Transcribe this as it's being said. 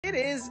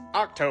It is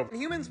October.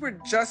 Humans were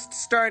just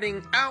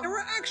starting out. There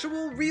were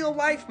actual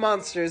real-life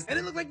monsters, and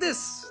it looked like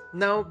this.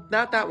 No,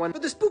 not that one. For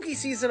the spooky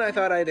season, I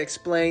thought I'd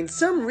explain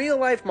some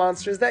real-life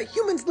monsters that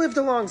humans lived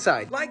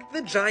alongside, like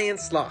the giant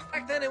sloth.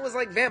 Back then, it was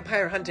like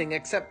vampire hunting,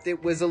 except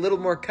it was a little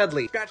more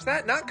cuddly. Scratch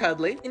that, not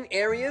cuddly. In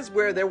areas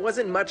where there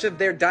wasn't much of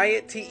their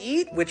diet to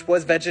eat, which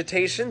was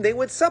vegetation, they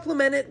would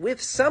supplement it with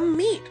some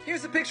meat.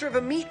 Here's a picture of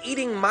a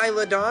meat-eating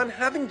Mylodon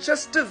having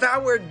just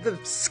devoured the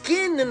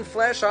skin and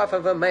flesh off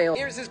of a male.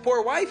 Here's his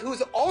poor wife,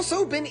 who's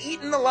also been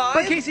eaten alive.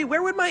 But Casey,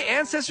 where would my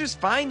ancestors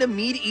find a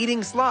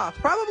meat-eating sloth?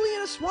 Probably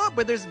in a swamp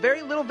where there's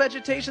very little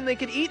vegetation they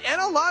could eat and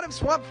a lot of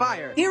swamp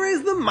fire. Here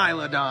is the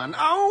Mylodon.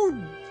 Oh,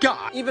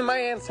 God. Even my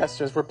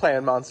ancestors were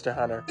playing Monster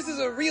Hunter. This is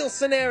a real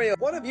scenario.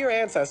 One of your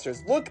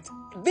ancestors looked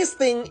this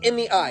thing in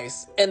the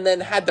eyes and then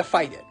had to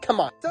fight it. Come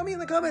on. Tell me in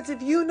the comments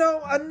if you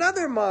know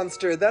another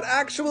monster that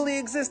actually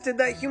existed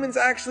that humans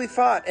actually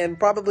fought and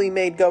probably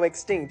made go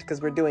extinct, because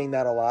we're doing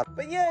that a lot.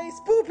 But yay,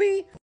 Spoopy!